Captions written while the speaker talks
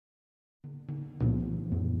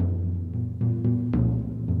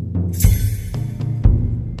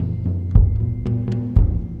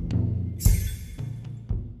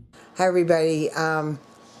Hi everybody,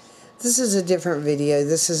 this is a different video.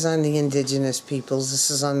 This is on the indigenous peoples. This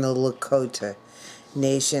is on the Lakota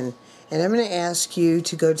Nation. And I'm going to ask you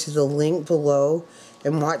to go to the link below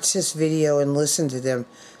and watch this video and listen to them.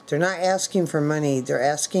 They're not asking for money. They're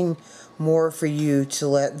asking more for you to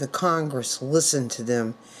let the Congress listen to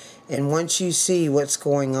them. And once you see what's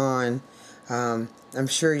going on, I'm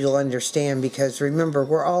sure you'll understand, because remember,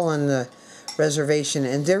 we're all on the reservation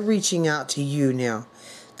and they're reaching out to you now.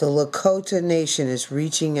 The Lakota Nation is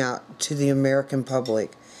reaching out to the American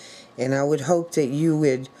public, and I would hope that you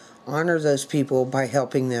would honor those people by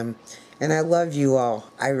helping them. And I love you all,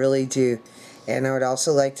 I really do. And I would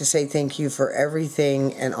also like to say thank you for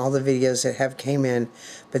everything and all the videos that have came in.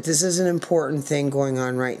 But this is an important thing going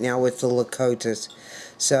on right now with the Lakotas.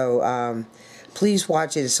 So please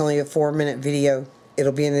watch it. It's only a 4-minute video.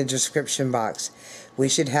 It'll be in the description box. We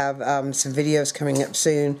should have some videos coming up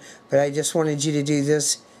soon, but I just wanted you to do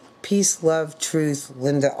this. Peace, love, truth,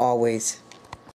 Linda always.